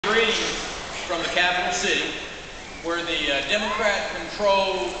greetings from the capital city, where the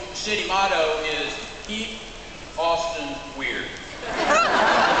Democrat-controlled city motto is, "Keep Austin Weird."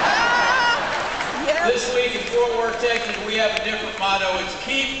 Yes. This week in Fort Worth, Texas, we have a different motto. It's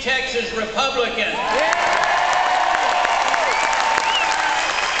 "Keep Texas Republican."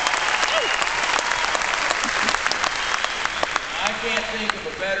 I can't think of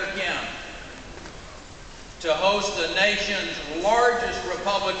a better county to host the nation's largest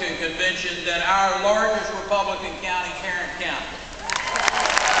Republican convention than our largest Republican county, Tarrant County.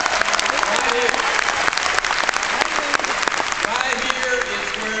 Right here is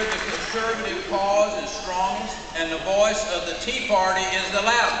where the conservative cause is strongest and the voice of the Tea Party is the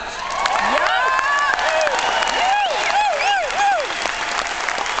loudest.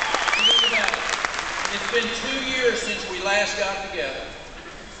 It's been 2 years since we last got together.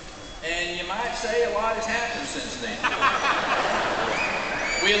 And you might say a lot has happened since then.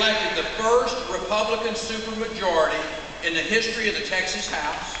 We elected the first Republican supermajority in the history of the Texas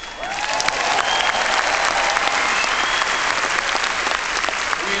House.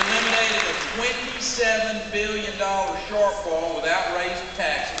 We eliminated a $27 billion shortfall without raising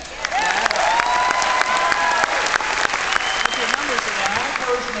taxes. I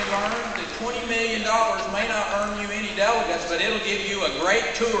personally learned that $20 million may not earn you any delegates, but it'll give you a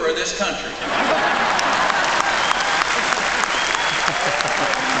great tour of this country.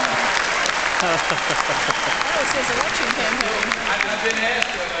 That was his election campaign. I've been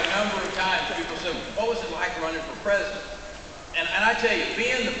asked a number of times, people say, what was it like running for president? And I tell you,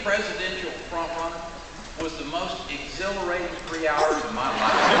 being the presidential frontrunner was the most exhilarating 3 hours of my life.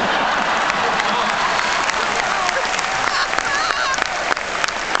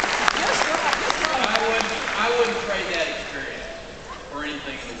 I wouldn't trade that experience for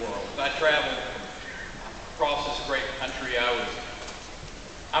anything in the world. As I traveled across this great country,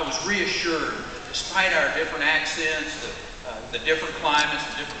 I was reassured that despite our different accents, the different climates,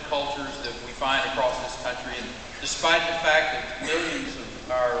 the different cultures that we find across this country, and despite the fact that millions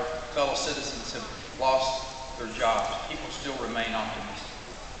of our fellow citizens have lost their jobs, people still remain optimistic.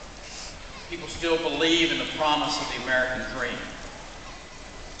 People still believe in the promise of the American dream.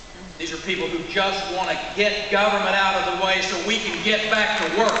 These are people who just want to get government out of the way so we can get back to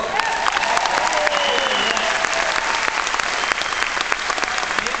work.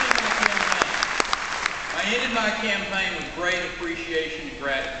 I ended my campaign with great appreciation and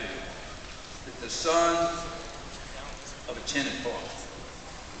gratitude that the son of a tenant boss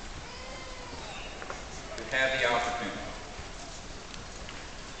could have the opportunity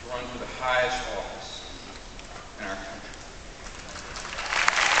to run for the highest office in our country.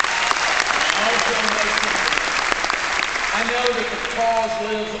 I know that the cause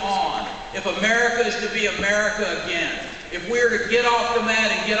lives on. If America is to be America again, if we are to get off the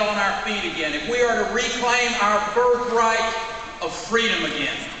mat and get on our feet again, if we are to reclaim our birthright of freedom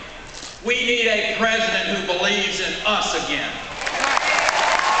again, we need a president who believes in us again.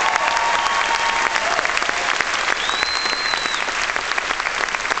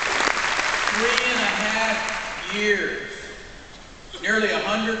 .5 years, nearly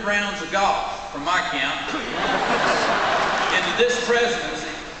 100 rounds of golf, from my count, into this presidency,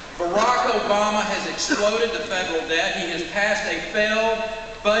 Barack Obama has exploded the federal debt. He has passed a failed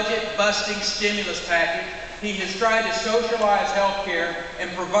budget-busting stimulus package. He has tried to socialize health care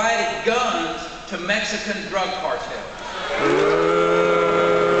and provided guns to Mexican drug cartels.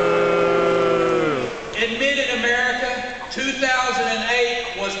 Admit it, America,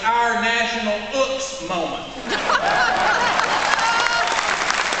 2008 was our national oops moment.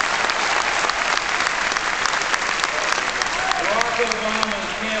 Barack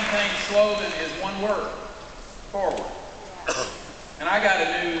Obama's campaign slogan is one word: forward. And I got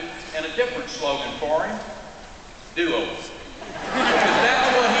a new and a different slogan for him: do-over. Because that's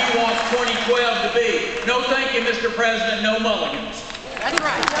what he wants 2012 to be. No thank you, Mr. President, no mulligans. That's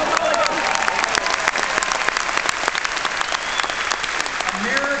right, no mulligans.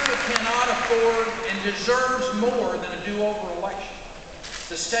 America cannot afford and deserves more than a do-over election.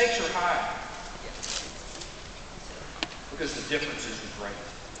 The stakes are high because the differences are great.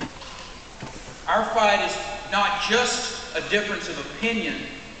 Our fight is not just a difference of opinion,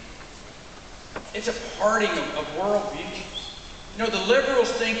 it's a parting of worldviews. You know, the liberals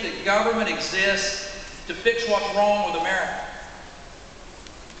think that government exists to fix what's wrong with America.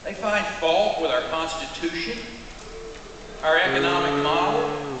 They find fault with our Constitution, our economic model,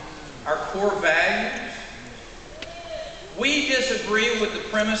 our core values. We disagree with the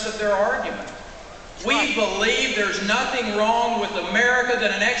premise of their argument. We believe there's nothing wrong with America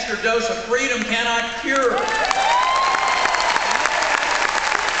that an extra dose of freedom cannot cure.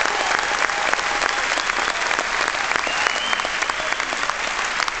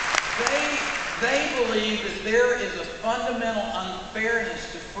 there is a fundamental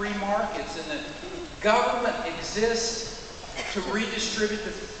unfairness to free markets and that government exists to redistribute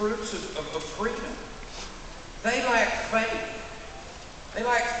the fruits of freedom. They lack faith. They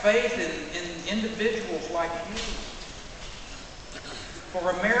lack faith in individuals like you.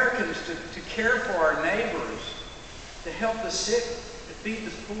 For Americans to care for our neighbors, to help the sick, to feed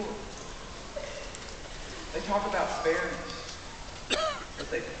the poor. They talk about fairness, but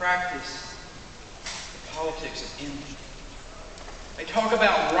they practice the politics of envy. They talk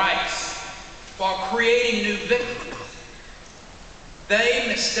about rights while creating new victims. They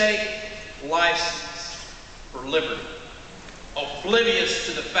mistake license for liberty, oblivious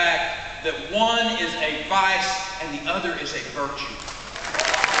to the fact that one is a vice and the other is a virtue.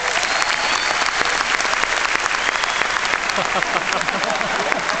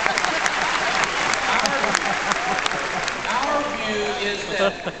 Our view is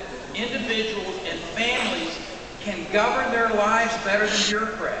that individuals and families can govern their lives better than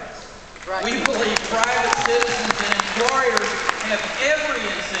bureaucrats. Right. We believe private citizens and employers have every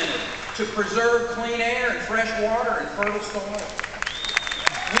incentive to preserve clean air and fresh water and fertile soil.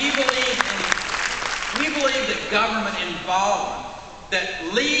 We believe that government involvement that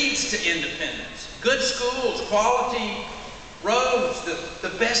leads to independence, good schools, quality roads, the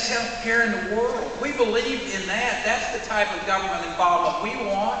best health care in the world. We believe in that. That's the type of government involvement we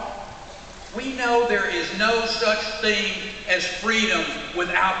want. We know there is no such thing as freedom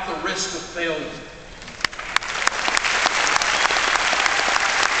without the risk of failure.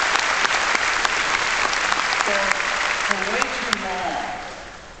 For way too long,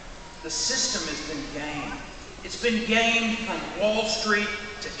 the system has been gamed. It's been gamed from Wall Street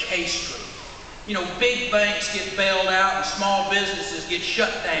to K Street. You know, big banks get bailed out and small businesses get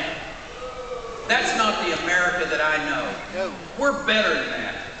shut down. That's not the America that I know. No. We're better than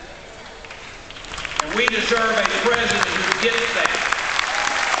that. And we deserve a president who gets that.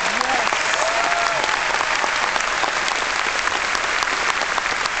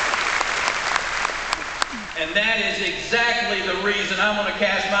 And that is exactly the reason I'm going to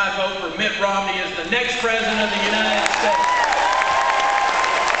cast my vote for Mitt Romney as the next president of the United States.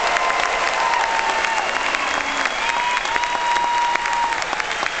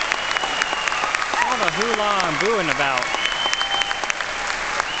 Hula I'm booing about.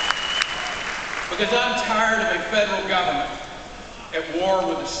 Because I'm tired of a federal government at war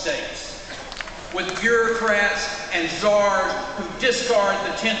with the states, with bureaucrats and czars who discard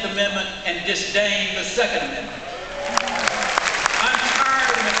the 10th Amendment and disdain the Second Amendment. I'm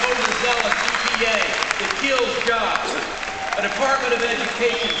tired of an overzealous EPA that kills jobs, a Department of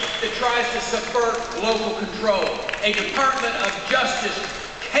Education that tries to subvert local control, a Department of Justice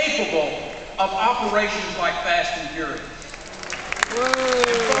capable of operations like Fast and Furious.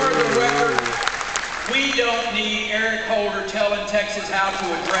 And for the record, we don't need Eric Holder telling Texas how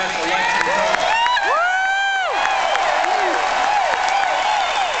to address election fraud.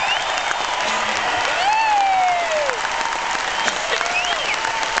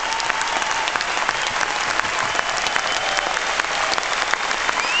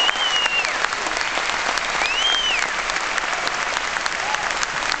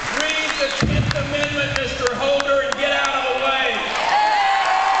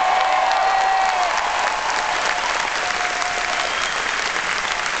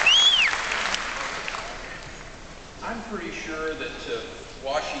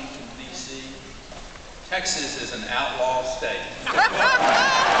 Texas is an outlaw state. And the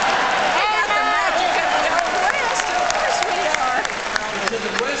magic of the old West, of course we are. To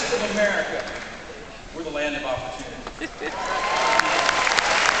the rest of America, we're the land of opportunity. We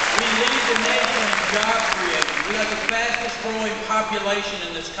lead the nation in job creation. We have the fastest growing population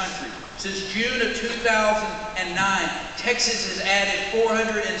in this country. Since June of 2009, Texas has added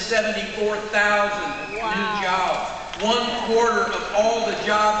 474,000 new jobs. 1/4 of all the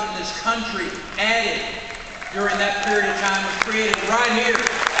jobs in this country added during that period of time was created right here in the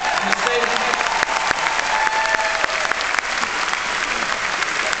state of Texas.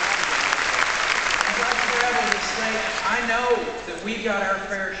 As I travel this state, I know that we've got our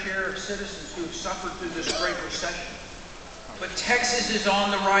fair share of citizens who have suffered through this great recession. But Texas is on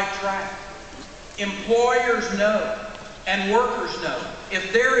the right track. Employers know and workers know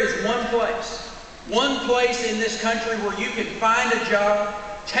if there is one place in this country where you can find a job,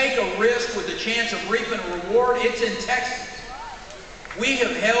 take a risk with the chance of reaping a reward, it's in Texas. We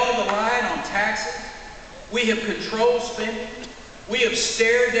have held the line on taxes. We have controlled spending. We have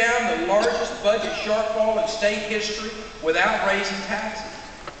stared down the largest budget shortfall in state history without raising taxes.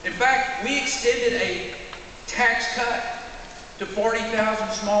 In fact, we extended a tax cut to 40,000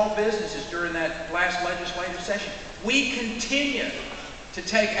 small businesses during that last legislative session. We continue to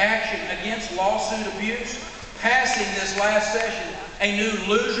take action against lawsuit abuse, passing this last session a new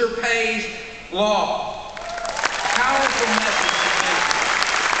loser pays law. Powerful message to business.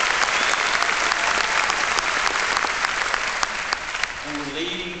 And we're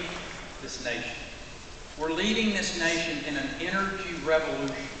leading this nation. We're leading this nation in an energy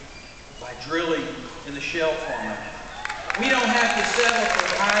revolution by drilling in the shale formation. We don't have to settle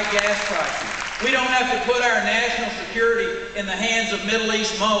for high gas prices. We don't have to put our national security in the hands of Middle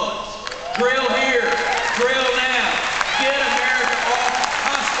East mullahs. Drill here, drill now. Get America off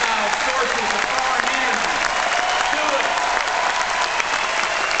hostile sources of foreign energy. Do it.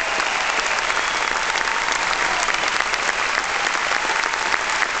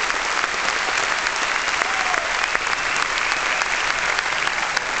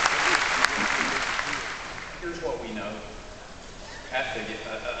 Here's what we know.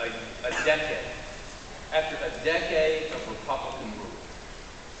 After a decade of Republican rule,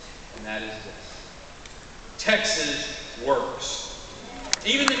 and that is this: Texas works.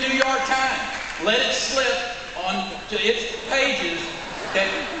 Even the New York Times let it slip onto its pages that,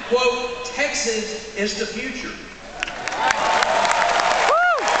 quote, Texas is the future.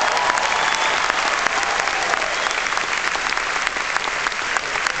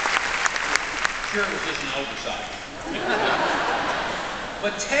 Sure, it was just an oversight.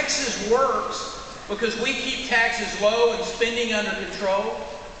 But Texas works because we keep taxes low and spending under control.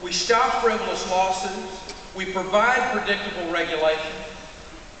 We stop frivolous lawsuits. We provide predictable regulation.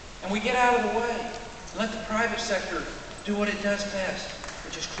 And we get out of the way and let the private sector do what it does best,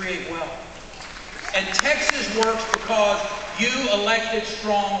 which is create wealth. And Texas works because you elected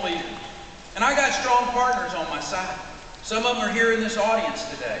strong leaders. And I got strong partners on my side. Some of them are here in this audience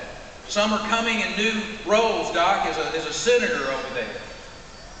today. Some are coming in new roles, Doc, as a senator over there.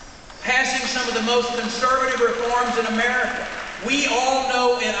 Passing some of the most conservative reforms in America. We all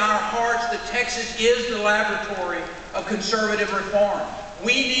know in our hearts that Texas is the laboratory of conservative reform.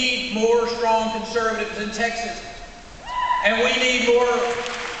 We need more strong conservatives in Texas. And we need more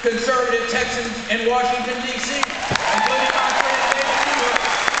conservative Texans in Washington, D.C., including my friend David Stewart.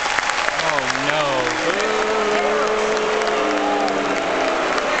 Oh, no.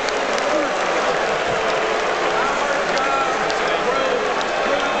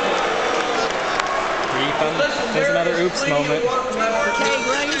 There's another oops moment.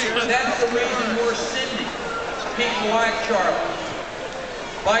 That's the reason we're sending people like Charlie,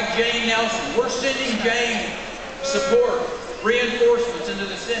 like Jane Nelson. We're sending Jane support, reinforcements into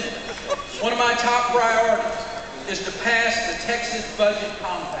the Senate. One of my top priorities is to pass the Texas Budget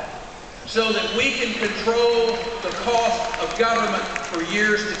Compact so that we can control the cost of government for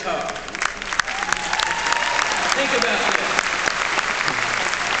years to come. Think about this.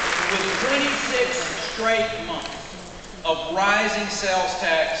 With 26 straight months of rising sales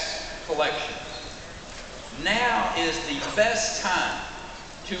tax collections, now is the best time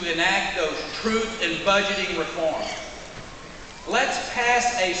to enact those truth in budgeting reforms. Let's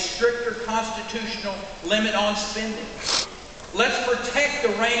pass a stricter constitutional limit on spending. Let's protect the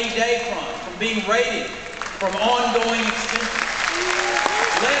rainy day fund from being raided from ongoing expenses.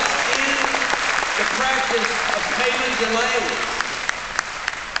 Let's end the practice of payment delays.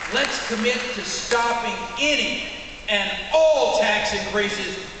 Let's commit to stopping any and all tax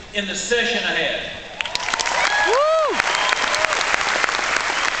increases in the session ahead. Woo!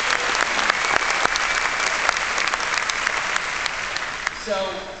 So,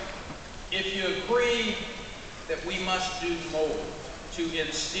 if you agree that we must do more to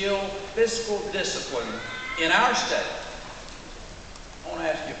instill fiscal discipline in our state, I want to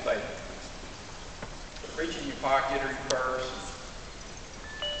ask you a favor. Reach in your pocket or your purse.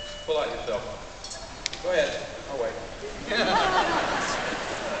 Pull out your cell phone. Go ahead. I'll wait. I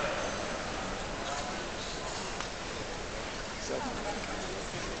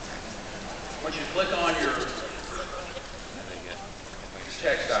want you to click on your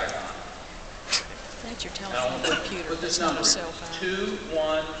text icon. That's your Now, telephone computer. put this It's not number a cell in. phone.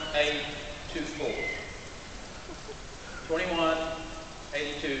 21824.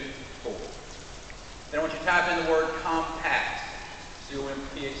 21824. Then I want you to type in the word compact.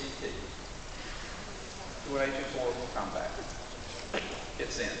 C-O-M-P-A-C-T. 21824 compact. Hit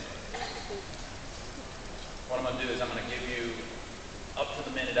send. What I'm going to do is I'm going to give you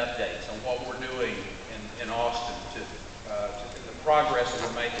up-to-the-minute updates on what we're doing in Austin to the progress that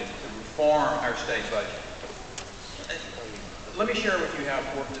we're making to reform our state budget. Let me share with you how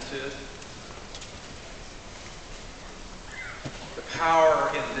important this is. The power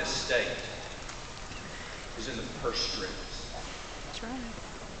in this state is in the purse strings. That's right.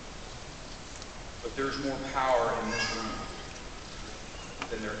 But there's more power in this room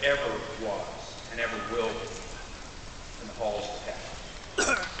than there ever was and ever will be in the halls of heaven.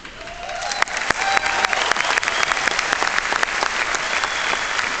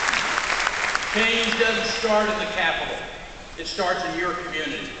 Change doesn't start in the Capitol. It starts in your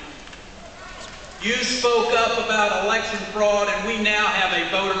community. You spoke up about election fraud, and we now have a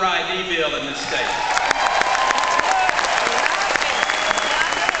voter ID bill in this state.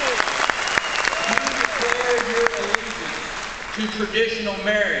 You declared your allegiance to traditional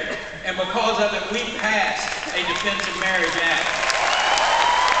marriage, and because of it, we passed a Defense of Marriage Act.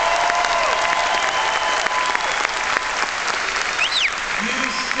 You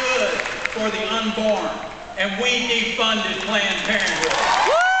stood for the unborn, and we defunded Planned Parenthood.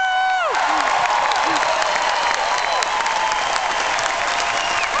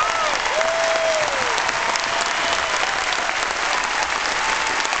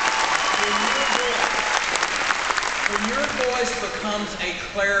 When your voice becomes a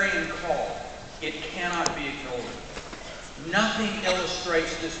clarion call, it cannot be ignored. Nothing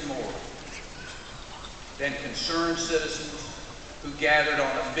illustrates this more than concerned citizens who gathered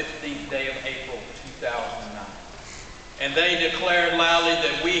on the 15th day of April 2009. And they declared loudly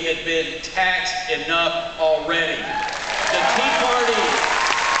that we had been taxed enough already. The Tea Party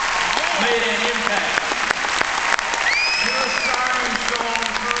made an impact. Your siren song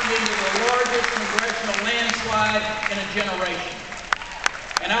turned into the largest congressional landslide in a generation.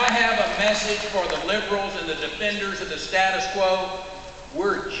 And I have a message for the liberals and the defenders of the status quo.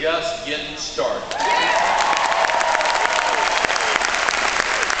 We're just getting started.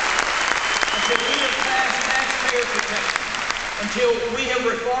 Until we have passed taxpayer protection, until we have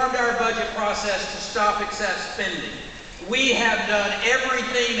reformed our budget process to stop excess spending, we have done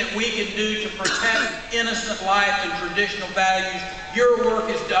everything that we can do to protect innocent life and traditional values. Your work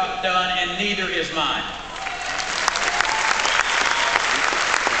is done, and neither is mine.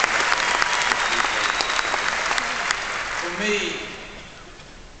 For me,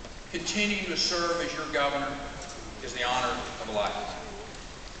 continuing to serve as your governor is the honor of a lifetime.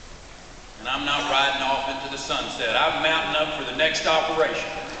 And I'm not riding off into the sunset. I'm mounting up for the next operation.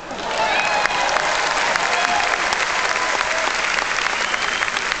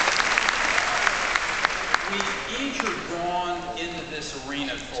 We each are drawn into this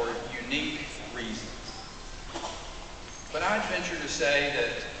arena for unique reasons. But I'd venture to say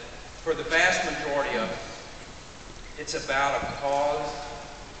that for the vast majority of us, it's about a cause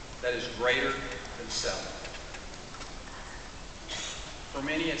that is greater than self. For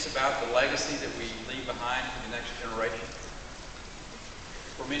many, it's about the legacy that we leave behind for the next generation.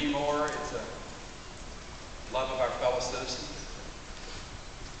 For many more, it's a love of our fellow citizens.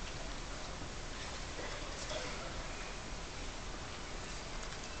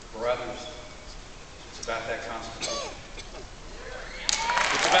 For others, it's about that Constitution.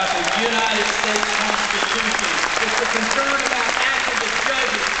 It's about the United States Constitution. It's the concern about activist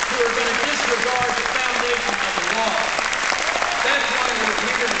judges who are going to disregard the foundation of the law. That's why we're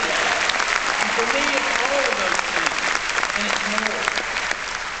here today. And for me, it's all of those things, and it's more.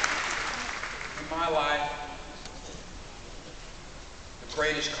 In my life, the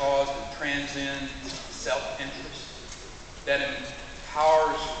greatest cause that transcends self-interest, that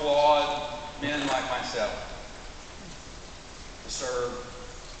empowers flawed men like myself to serve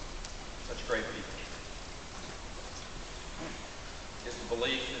such great people, is the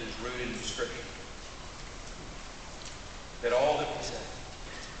belief that is rooted in Scripture. That all that we say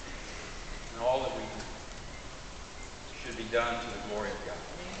and all that we do should be done to the glory of God.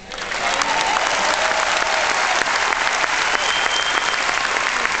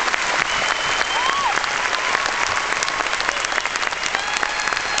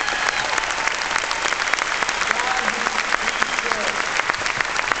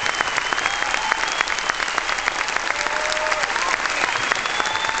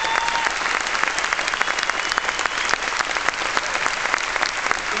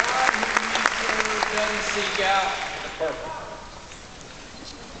 Seek out the perfect,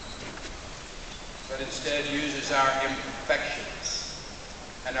 but instead uses our imperfections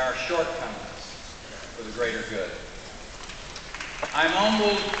and our shortcomings for the greater good. I'm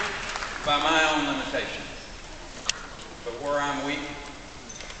humbled by my own limitations, but where I'm weak,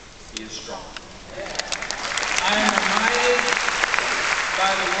 He is strong. I am reminded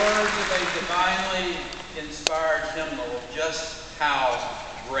by the words of a divinely inspired hymnal of just how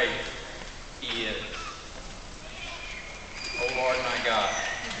great He is. O Lord my God,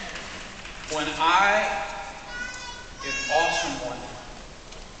 when I, in awesome wonder,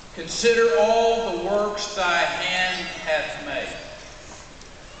 consider all the works thy hand hath made,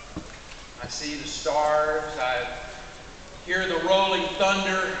 see the stars. I hear the rolling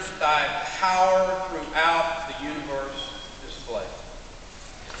thunder. Thy power throughout the universe displayed.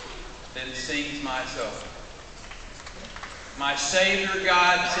 Then sings my soul. My Savior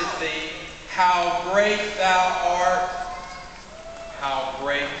God, to thee, how great thou art, how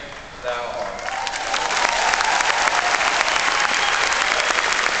great thou art.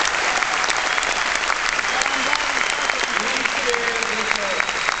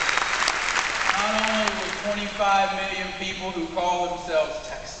 Not only with 25 million people who call themselves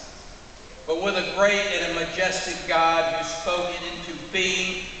Texans, but with a great and a majestic God who's spoken into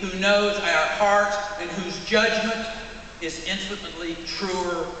being, who knows our hearts, and whose judgment is infinitely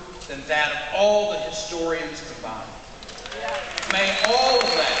truer than that of all the historians combined. May all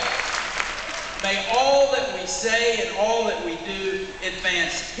that we say and all that we do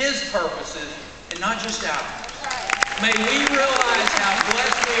advance His purposes and not just ours. May we realize how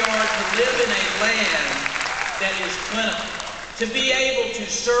blessed we are to live in a land that is plentiful, to be able to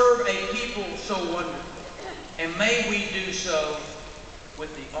serve a people so wonderful. And may we do so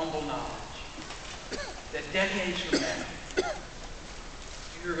with the humble knowledge that decades from now,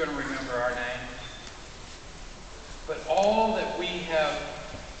 you're going to remember our names. But all that we have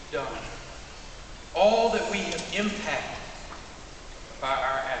done, all that we have impacted by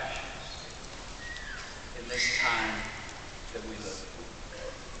our actions in this time that we live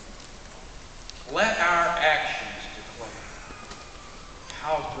in. Let our actions declare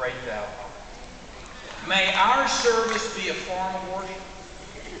how great thou art. May our service be a form of worship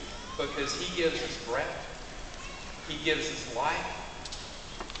because He gives us breath, He gives us life,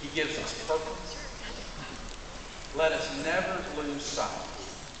 He gives us purpose. Let us never lose sight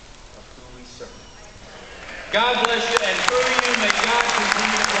of who we serve. God bless you, and through you, may God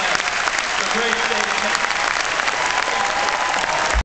continue to